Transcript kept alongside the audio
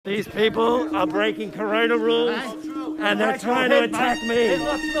These people are breaking corona rules and they're trying to attack me.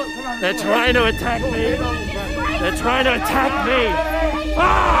 They're trying to attack me. They're trying to attack me.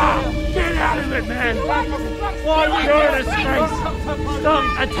 Ah! Get out of it, man! Why are you in a space? Stop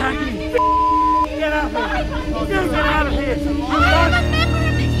attacking me! Get out of here! You get out of here!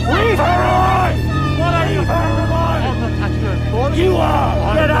 Leave her alone! What are you, her alone? I'm not touching her. You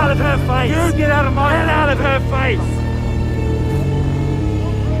are! Get out of her face! You get out of my... Get out of her face!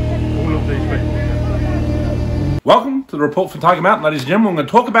 Welcome to the report from Tiger Mountain, ladies and gentlemen. We're going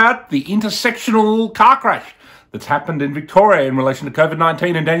to talk about the intersectional car crash that's happened in Victoria in relation to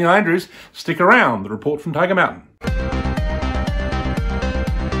COVID-19 and Daniel Andrews. Stick around, the report from Tiger Mountain.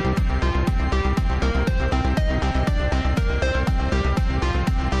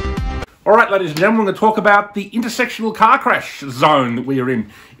 All right, ladies and gentlemen, we're going to talk about the intersectional car crash zone that we are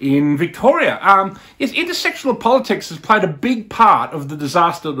in Victoria. Yes, intersectional politics has played a big part of the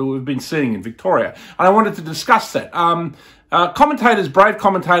disaster that we've been seeing in Victoria, and I wanted to discuss that. Brave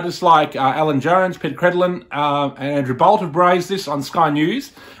commentators like Alan Jones, Peter Credlin, and Andrew Bolt have raised this on Sky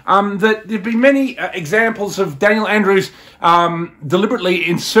News, that there have been many examples of Daniel Andrews deliberately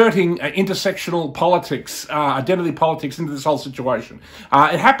inserting intersectional politics, identity politics into this whole situation.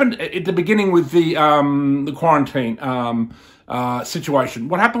 It happened at the beginning with the quarantine situation.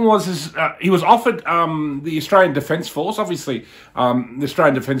 What happened was he was offered the Australian Defence Force. Obviously, the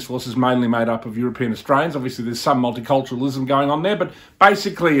Australian Defence Force is mainly made up of European Australians. Obviously, there's some multiculturalism going on there, but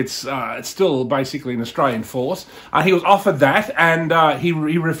basically, it's still basically an Australian force. He was offered that, and he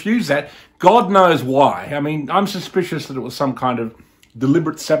refused that. God knows why. I mean, I'm suspicious that it was some kind of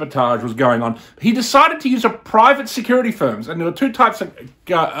deliberate sabotage was going on. He decided to use a private security firms, and there were two types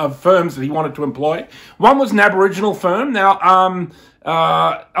of firms that he wanted to employ. One was an Aboriginal firm. Now,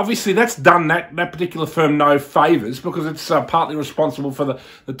 obviously, that's done that particular firm no favours because it's partly responsible for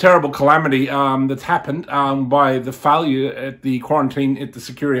the terrible calamity that's happened by the failure at the quarantine at the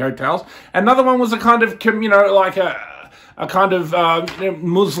security hotels. Another one was a kind of, like a kind of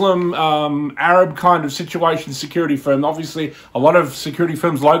Muslim, Arab kind of situation security firm. Obviously, a lot of security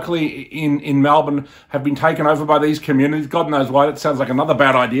firms locally in Melbourne have been taken over by these communities. God knows why. That sounds like another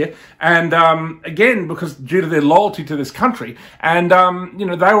bad idea. And again, because due to their loyalty to this country. And,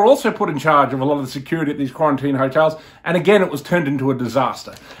 they were also put in charge of a lot of the security at these quarantine hotels. And again, it was turned into a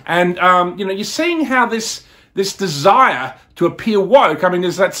disaster. And, you're seeing how this desire to appear woke, I mean,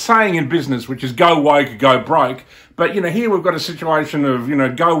 there's that saying in business, which is go woke, go broke. But, here we've got a situation of,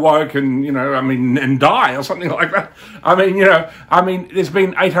 go woke and, and die or something like that. There's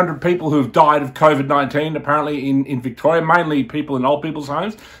been 800 people who've died of COVID-19 apparently in Victoria, mainly people in old people's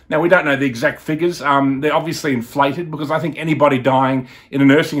homes. Now, we don't know the exact figures. They're obviously inflated because I think anybody dying in a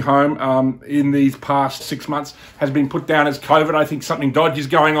nursing home in these past 6 months has been put down as COVID. I think something dodgy is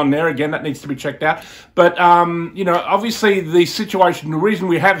going on there. Again, that needs to be checked out. But, obviously the situation, the reason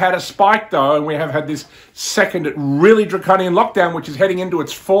we have had a spike, though, and we have had this second really draconian lockdown, which is heading into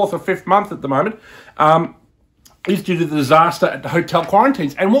its 4th or 5th month at the moment, is due to the disaster at the hotel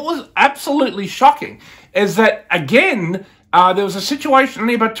quarantines. And what was absolutely shocking is that, again, there was a situation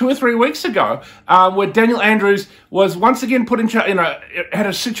only about 2 or 3 weeks ago where Daniel Andrews was once again put in charge, had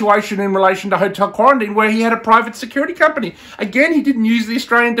a situation in relation to hotel quarantine where he had a private security company. Again, he didn't use the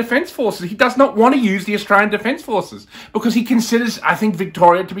Australian Defence Forces. He does not want to use the Australian Defence Forces because he considers, I think,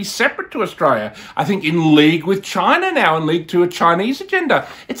 Victoria to be separate to Australia. I think in league with China now, in league to a Chinese agenda.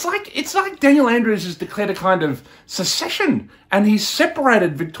 It's like Daniel Andrews has declared a kind of secession and he's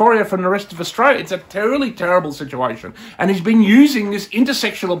separated Victoria from the rest of Australia. It's a terribly terrible situation. And he's been using this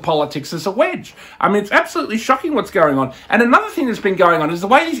intersectional politics as a wedge. I mean, it's absolutely shocking what's going on. And another thing that's been going on is the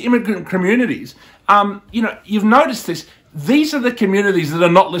way these immigrant communities, you've noticed this, these are the communities that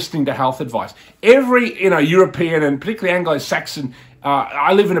are not listening to health advice. Every, European and particularly Anglo-Saxon,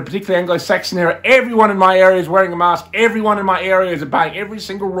 I live in a particularly Anglo-Saxon area. Everyone in my area is wearing a mask. Everyone in my area is obeying every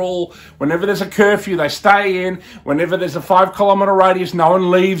single rule. Whenever there's a curfew, they stay in. Whenever there's a 5-kilometre radius, no one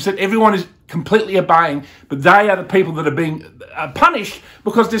leaves it. Everyone is completely obeying, but they are the people that are being punished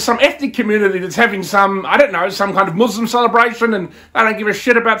because there's some ethnic community that's having some kind of Muslim celebration and they don't give a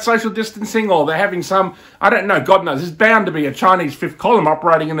shit about social distancing, or they're having some, God knows, there's bound to be a Chinese fifth column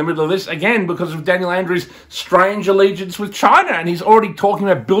operating in the middle of this, again, because of Daniel Andrews' strange allegiance with China, and he's already talking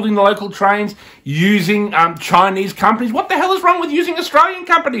about building the local trains using Chinese companies. What the hell is wrong with using Australian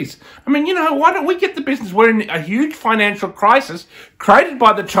companies? I mean, you know, why don't we get the business? We're in a huge financial crisis created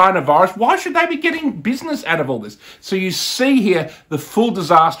by the China virus. Why should they be getting business out of all this? So you see here the full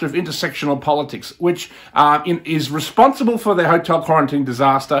disaster of intersectional politics, which is responsible for the hotel quarantine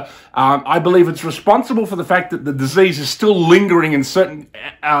disaster. I believe it's responsible for the fact that the disease is still lingering in certain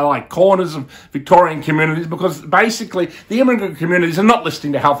like corners of Victorian communities, because basically the immigrant communities are not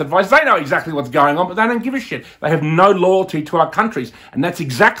listening to health advice. They know exactly what's going on, but they don't give a shit. They have no loyalty to our countries, and that's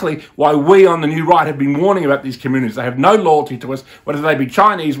exactly why we on the New Right have been warning about these communities. They have no loyalty to us, whether they be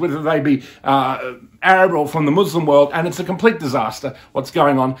Chinese, whether they be Arab or from the Muslim world, and it's a complete disaster what's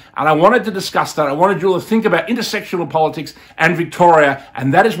going on. And I wanted to discuss that. I wanted you all to think about intersectional politics and Victoria,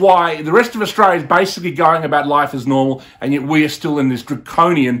 and that is why the rest of Australia is basically going about life as normal, and yet we are still in this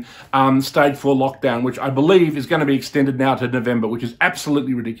draconian stage 4 lockdown, which I believe is going to be extended now to November, which is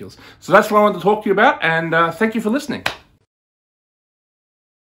absolutely ridiculous. So that's what I wanted to talk to you about, and thank you for listening.